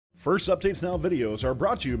First Updates Now videos are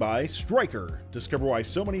brought to you by Stryker. Discover why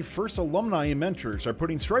so many FIRST alumni and mentors are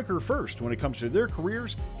putting Stryker first when it comes to their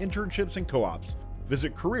careers, internships, and co-ops.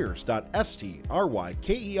 Visit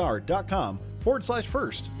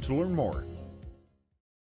careers.stryker.com/first to learn more.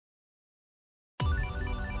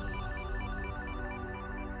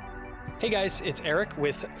 Hey guys, it's Eric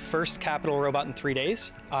with First Capital Robot in 3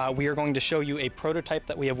 days. We are going to show you a prototype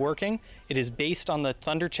that we have working. It is based on the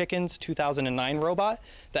Thunder Chicken's 2009 robot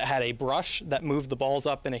that had a brush that moved the balls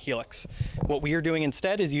up in a helix. What we are doing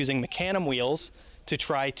instead is using mecanum wheels to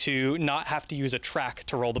try to not have to use a track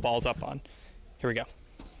to roll the balls up on. Here we go.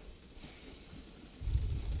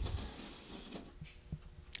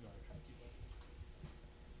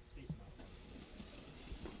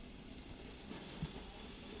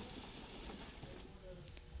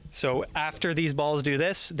 So after these balls do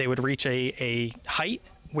this, they would reach a height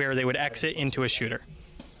where they would exit into a shooter.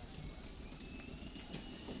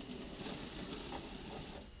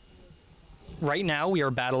 Right now, we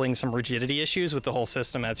are battling some rigidity issues with the whole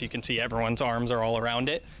system. As you can see, everyone's arms are all around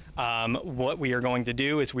it. What we are going to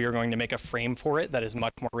do is we are going to make a frame for it that is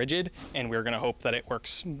much more rigid, and we're going to hope that it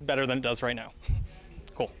works better than it does right now.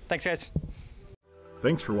 Cool. Thanks, guys.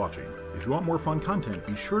 Thanks for watching. If you want more fun content,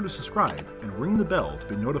 be sure to subscribe and ring the bell to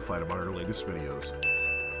be notified about our latest videos.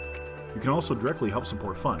 You can also directly help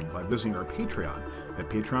support Fun by visiting our Patreon at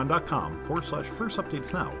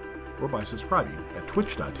patreon.com/firstupdatesnow or by subscribing at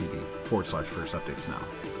twitch.tv/firstupdatesnow.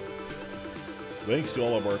 Thanks to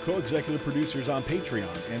all of our co-executive producers on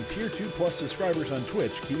Patreon and Tier 2 Plus subscribers on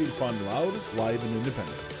Twitch, keeping Fun loud, live, and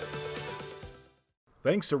independent.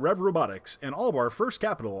 Thanks to Robotics and all of our First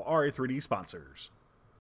Capital Ri3D sponsors.